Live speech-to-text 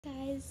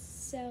guys,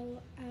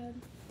 so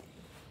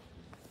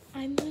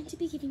I'm going to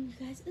be giving you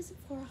guys a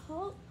Sephora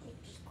haul. Let me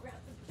just grab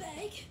the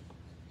bag.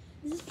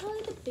 This is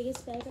probably the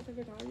biggest bag I've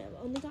ever gotten.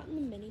 I've only gotten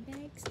the mini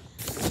bags.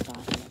 I've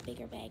gotten a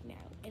bigger bag now,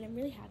 and I'm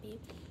really happy.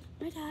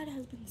 My dad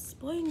has been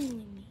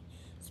spoiling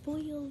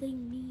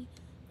me.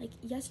 Like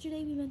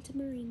yesterday we went to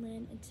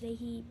Marineland, and today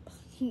he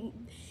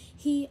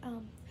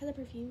has a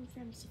perfume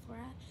from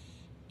Sephora,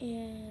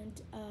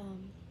 and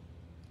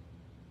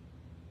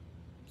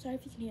sorry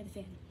if you can hear the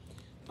fan.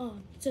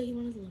 So he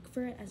wanted to look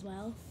for it as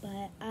well,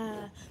 but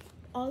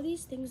all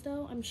these things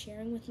though I'm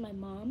sharing with my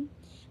mom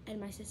and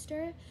my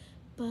sister,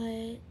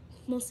 but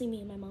mostly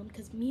me and my mom,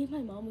 because me and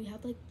my mom,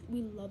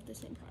 we love the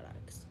same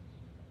products.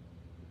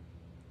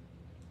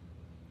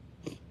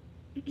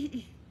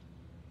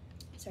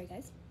 Sorry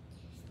guys.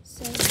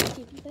 So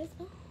give you guys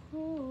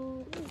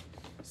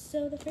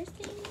so the first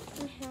thing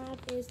I have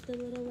is the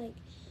little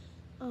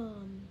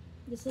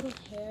this little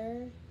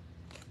hair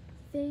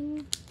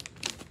thing.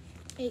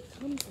 It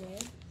comes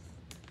with,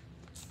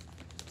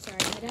 sorry,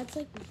 my dad's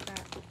like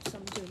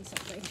doing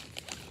something.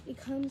 It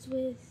comes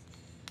with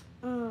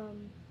a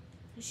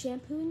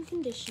shampoo and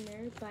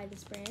conditioner by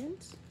this brand.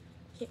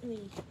 Can't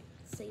really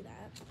say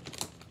that.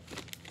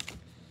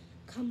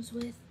 Comes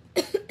with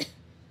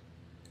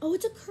oh,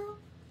 it's a curl.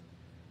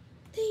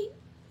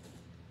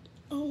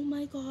 Oh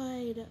my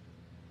god.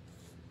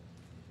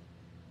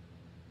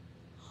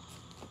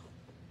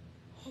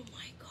 Oh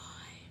my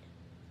god.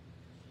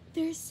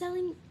 They're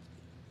selling,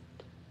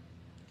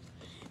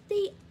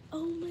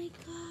 oh my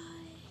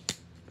god.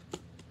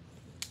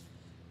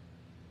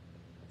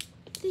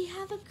 They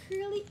have a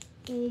curly,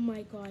 oh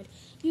my god.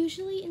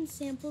 Usually in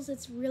samples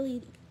it's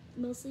really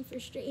mostly for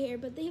straight hair,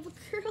 but they have a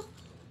curl.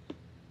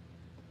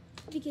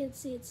 If you can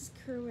see, it's this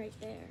curl right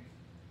there.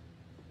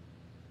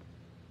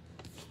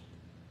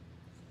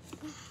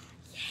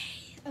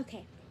 Yay.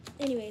 Okay.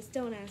 Anyways,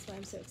 don't ask why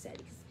I'm so excited,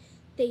 because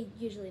they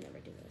usually never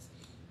do this.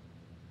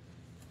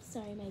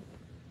 Sorry, my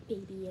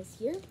baby is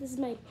here. This is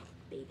my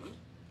baby,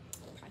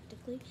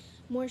 practically.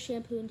 More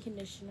shampoo and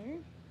conditioner.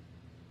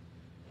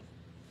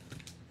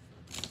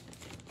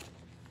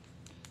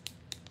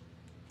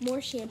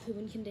 More shampoo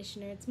and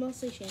conditioner. It's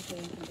mostly shampoo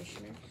and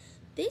conditioner.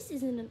 This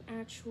isn't an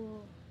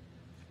actual...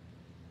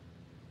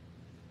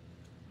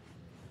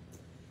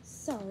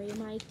 Sorry,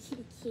 my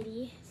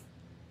kitty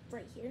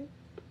right here.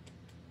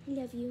 I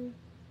love you.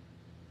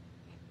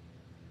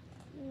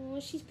 Oh,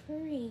 she's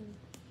purring.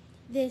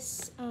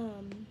 This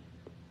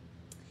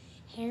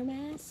hair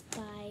mask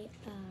by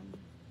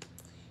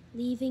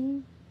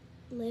Living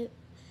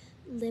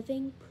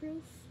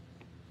Proof.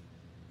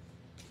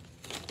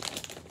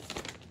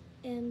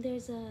 And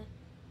there's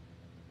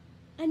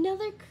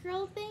another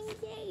curl thing.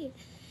 Yay!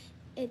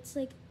 It's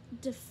like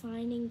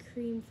defining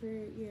cream for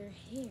your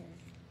hair.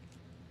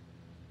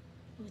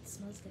 Oh, it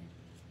smells good.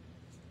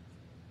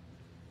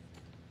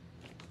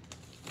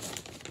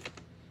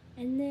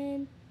 And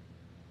then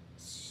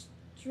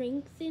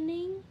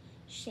strengthening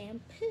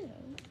shampoo.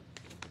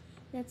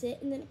 That's it.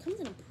 And then it comes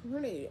in a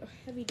pretty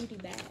heavy duty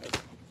bag.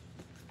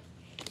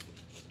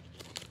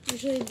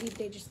 Usually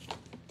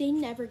they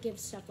never give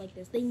stuff like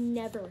this. They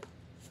never,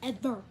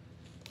 ever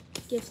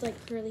give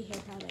like curly hair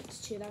products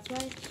too. That's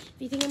why if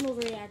you think I'm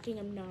overreacting,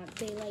 I'm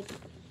not.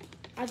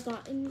 I've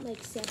gotten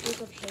like samples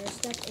of hair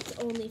stuff. It's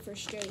only for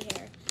straight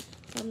hair.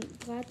 So I'm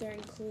glad they're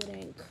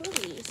including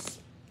curlies.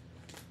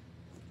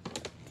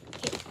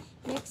 Okay,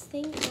 next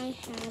thing I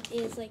have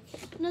is like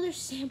another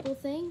sample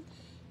thing.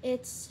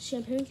 It's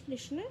shampoo and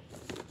conditioner.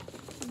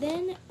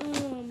 Then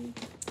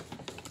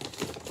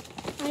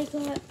I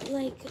got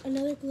like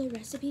another glow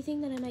recipe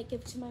thing that I might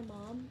give to my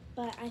mom,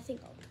 but I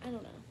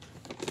don't know.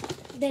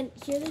 Then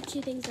here are the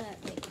two things that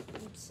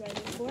I'm excited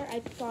for.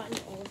 I've gotten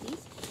all of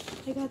these.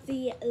 I got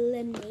the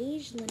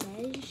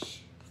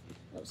Laneige,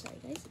 oh sorry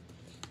guys,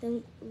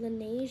 the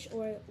Laneige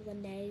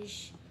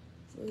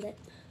lip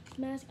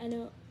mask. I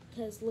know,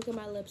 because look at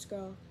my lips,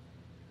 girl.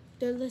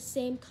 They're the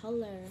same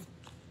color.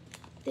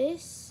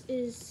 This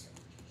is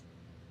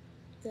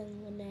the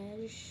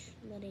Laneige.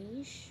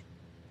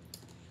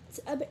 It's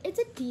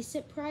a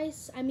decent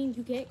price. I mean,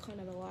 you get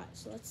kind of a lot,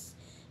 so let's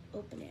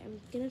open it.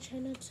 I'm gonna try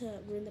not to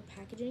ruin the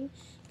packaging,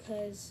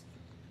 because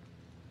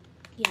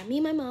yeah, me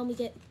and my mom, we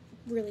get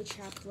really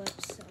chapped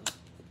lips, so.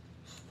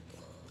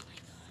 Oh my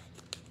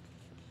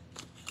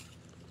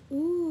god.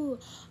 Ooh,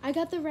 I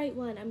got the right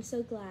one. I'm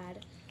so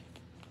glad.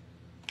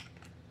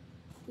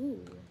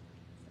 Ooh.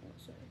 Oh,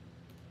 sorry.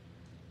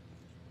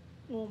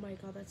 Oh my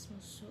god, that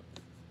smells so.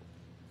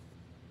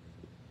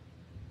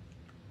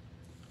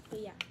 But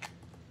yeah,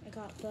 I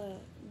got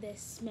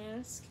this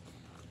mask.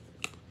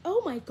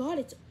 Oh my god,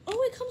 it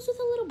comes with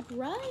a little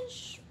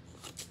brush.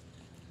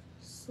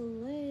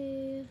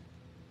 Slay.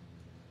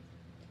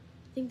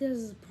 I think this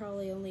is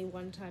probably only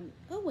one time.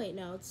 Oh wait,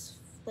 no, it's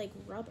like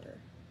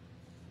rubber.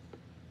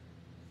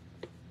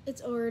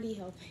 It's already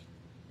helping.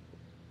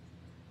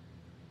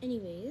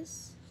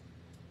 Anyways,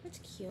 that's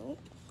cute.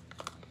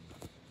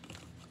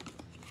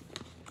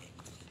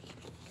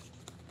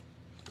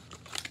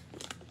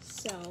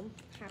 So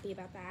happy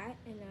about that.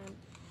 And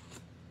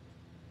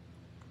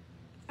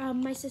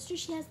my sister,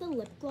 she has the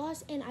lip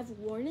gloss, and I've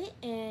worn it,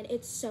 and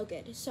it's so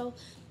good. So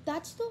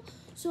that's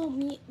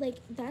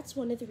that's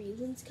one of the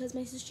reasons, because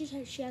my sister,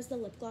 she has the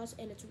lip gloss,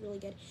 and it's really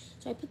good.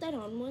 So I put that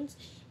on once.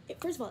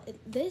 First of all,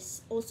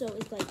 this also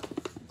is like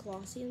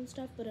glossy and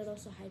stuff, but it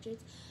also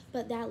hydrates.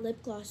 But that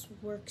lip gloss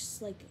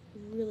works like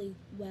really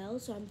well,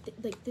 so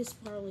like this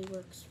probably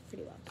works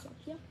pretty well. So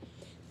yeah,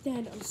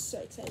 then I'm so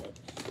excited.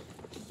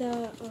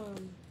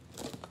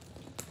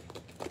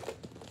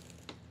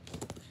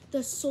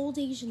 The Sol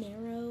de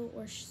Janeiro,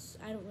 or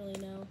I don't really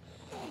know,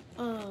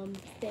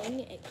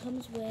 thing. It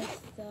comes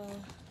with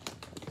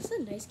it's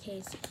a nice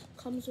case.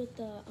 Comes with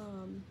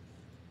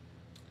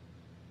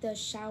the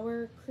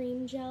shower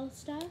cream gel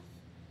stuff.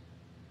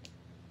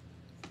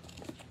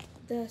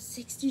 The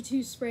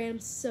 62 spray. I'm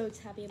so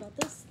happy about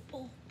this.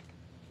 Oh,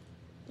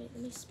 wait,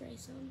 let me spray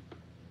some.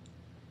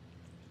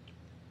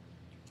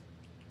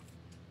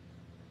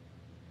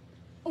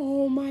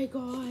 Oh my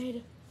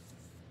god,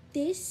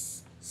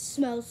 this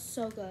smells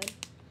so good,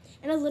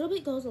 and a little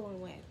bit goes a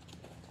long way.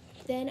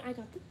 Then I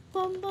got the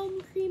Bum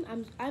Bum cream.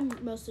 I'm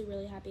mostly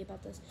really happy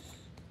about this.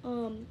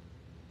 Oh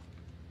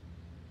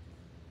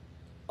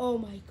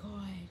my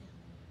god,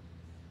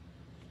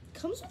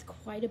 comes with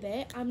quite a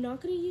bit. I'm not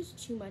gonna use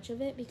too much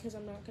of it because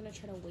I'm not gonna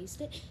try to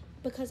waste it,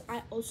 because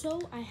I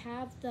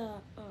have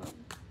the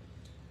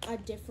a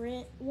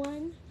different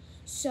one,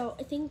 so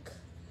I think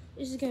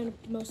this is gonna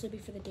mostly be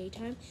for the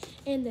daytime.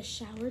 And the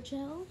shower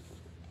gel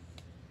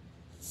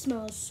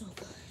smells so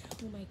good.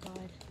 Oh my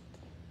god,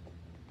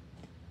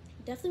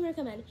 definitely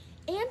recommend.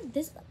 And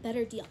this is a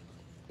better deal,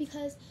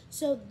 because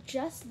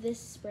just this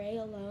spray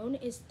alone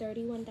is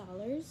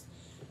 $31,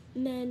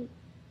 and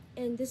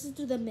this is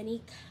the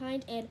mini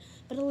kind,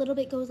 but a little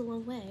bit goes a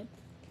long way.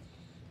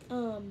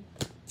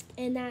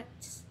 And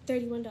that's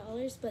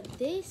 $31, but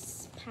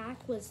this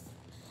pack was,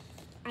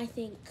 I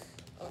think,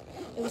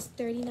 it was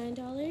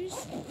 $39,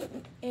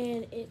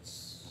 and it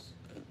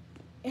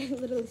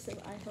literally says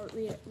I Heart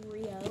Rio.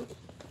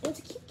 And it's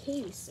a cute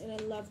case, and I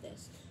love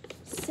this.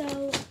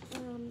 So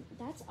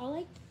that's all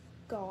I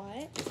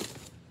got.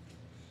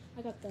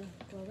 I got the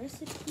Glow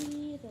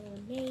Recipe, the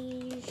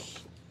Laneige,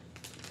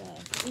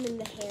 and then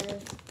the hair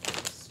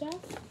stuff.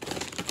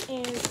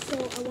 And so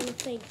I want to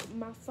thank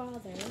my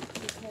father,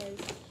 because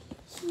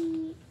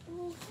hi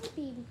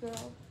baby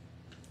girl,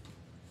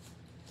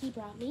 he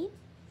brought me,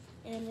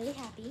 and I'm really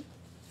happy,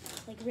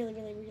 like really,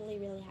 really, really,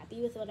 really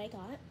happy with what I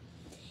got.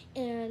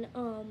 And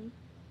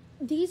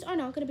these are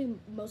not going to be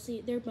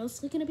they're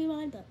mostly going to be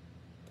mine, but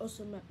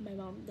also my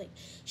mom, like,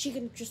 she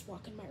can just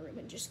walk in my room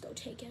and just go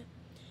take it,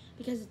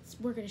 because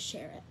we're going to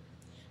share it.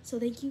 So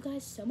thank you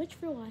guys so much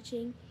for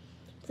watching.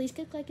 Please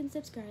click like and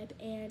subscribe,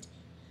 and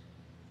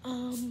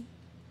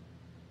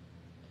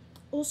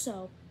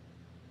also,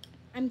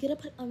 I'm going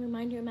to put a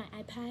reminder in my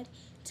iPad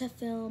to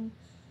film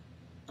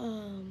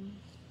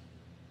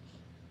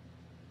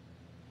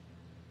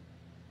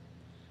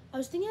I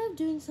was thinking of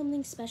doing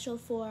something special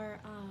for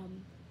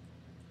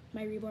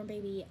my reborn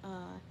baby.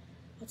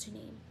 What's her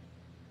name?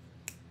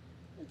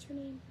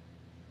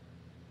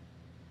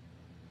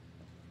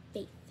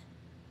 Faith.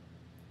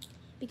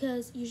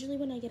 Because usually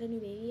when I get a new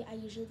baby, I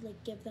usually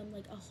like give them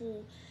like a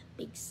whole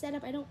big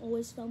setup. I don't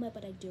always film it,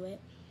 but I do it.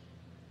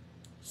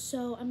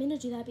 So I'm gonna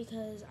do that,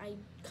 because I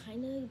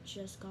kind of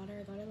just got her.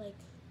 I got her like,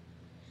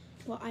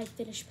 well, I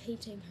finished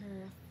painting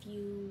her a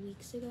few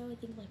weeks ago. I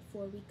think like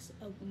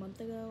a month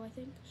ago, I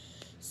think.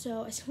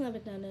 So I still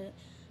haven't done it.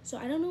 So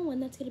I don't know when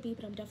that's gonna be,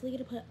 but I'm definitely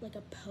gonna put like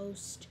a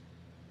post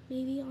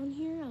maybe on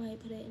here. I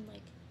might put it in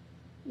like,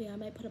 I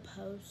might put a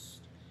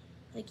post.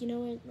 Like,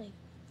 like,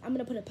 I'm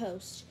gonna put a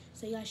post,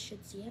 so you guys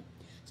should see it.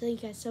 So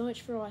thank you guys so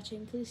much for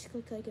watching. Please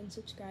click like and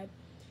subscribe.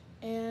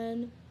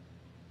 And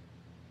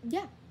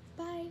yeah,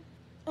 bye.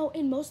 Oh,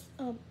 and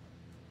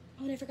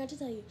I forgot to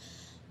tell you,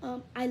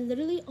 I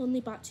literally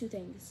only bought 2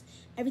 things.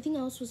 Everything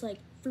else was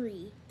like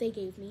free, they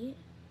gave me.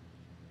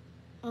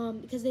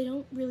 Because they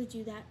don't really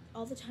do that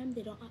all the time.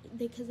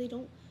 Because they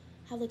don't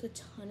have like a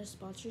ton of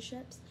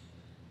sponsorships.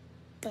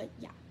 But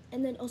yeah,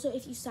 and then also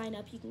if you sign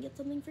up, you can get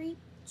something free.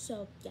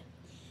 So yeah,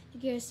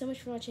 thank you guys so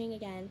much for watching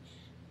again,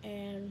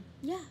 and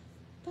yeah.